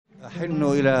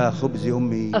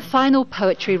A final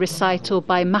poetry recital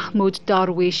by Mahmoud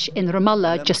Darwish in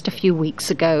Ramallah just a few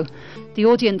weeks ago. The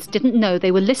audience didn't know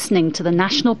they were listening to the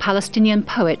national Palestinian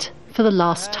poet for the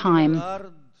last time.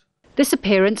 This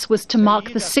appearance was to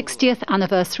mark the 60th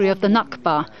anniversary of the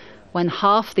Nakba, when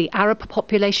half the Arab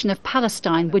population of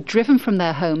Palestine were driven from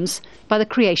their homes by the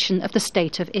creation of the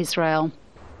State of Israel.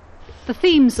 The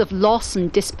themes of loss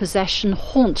and dispossession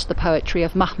haunt the poetry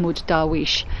of Mahmoud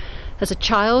Darwish. As a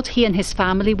child, he and his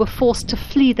family were forced to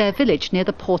flee their village near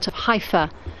the port of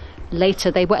Haifa. Later,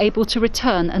 they were able to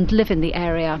return and live in the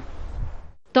area.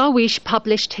 Darwish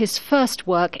published his first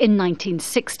work in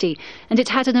 1960, and it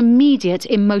had an immediate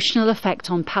emotional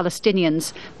effect on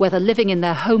Palestinians, whether living in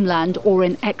their homeland or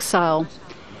in exile.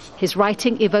 His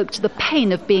writing evoked the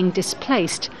pain of being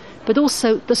displaced, but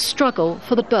also the struggle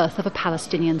for the birth of a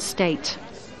Palestinian state.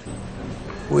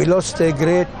 We lost a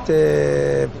great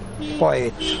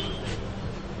poet,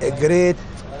 a great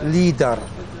leader,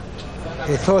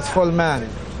 a thoughtful man,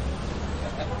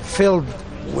 filled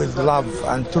with love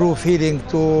and true feeling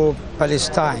to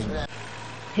Palestine.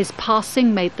 His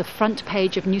passing made the front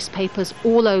page of newspapers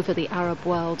all over the Arab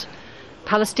world.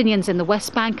 Palestinians in the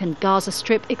West Bank and Gaza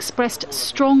Strip expressed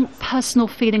strong personal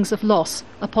feelings of loss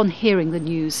upon hearing the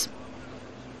news.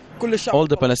 All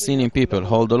the Palestinian people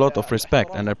hold a lot of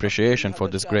respect and appreciation for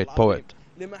this great poet.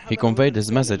 He conveyed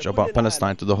his message about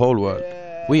Palestine to the whole world.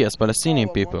 We as Palestinian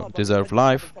people deserve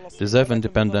life, deserve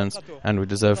independence, and we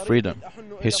deserve freedom.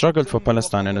 He struggled for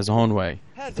Palestine in his own way,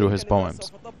 through his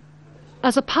poems.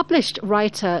 As a published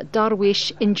writer,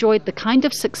 Darwish enjoyed the kind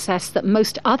of success that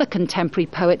most other contemporary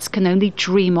poets can only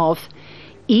dream of.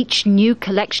 Each new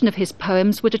collection of his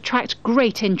poems would attract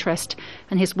great interest,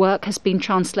 and his work has been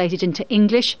translated into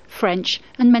English, French,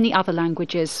 and many other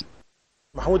languages.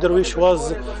 Mahmoud Darwish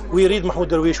we read Mahmoud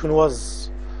Darwish when we was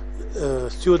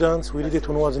students, we read it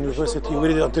when we was in university, we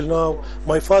read it until now.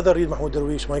 My father read Mahmoud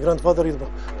Darwish, my grandfather read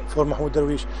for Mahmoud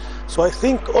Darwish. So I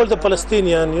think all the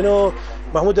Palestinian,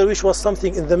 Mahmoud Darwish was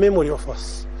something in the memory of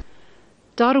us.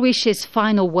 Darwish's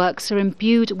final works are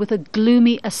imbued with a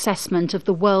gloomy assessment of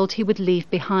the world he would leave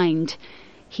behind.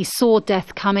 He saw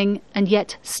death coming, and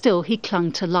yet still he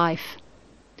clung to life.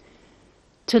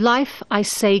 To life I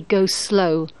say go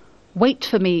slow, wait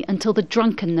for me until the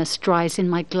drunkenness dries in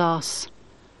my glass.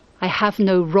 I have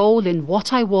no role in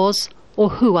what I was or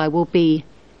who I will be.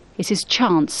 It is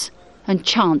chance, and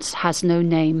chance has no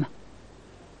name.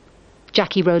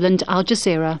 Jacky, Rowland, Al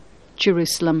Jazeera,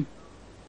 Jerusalem.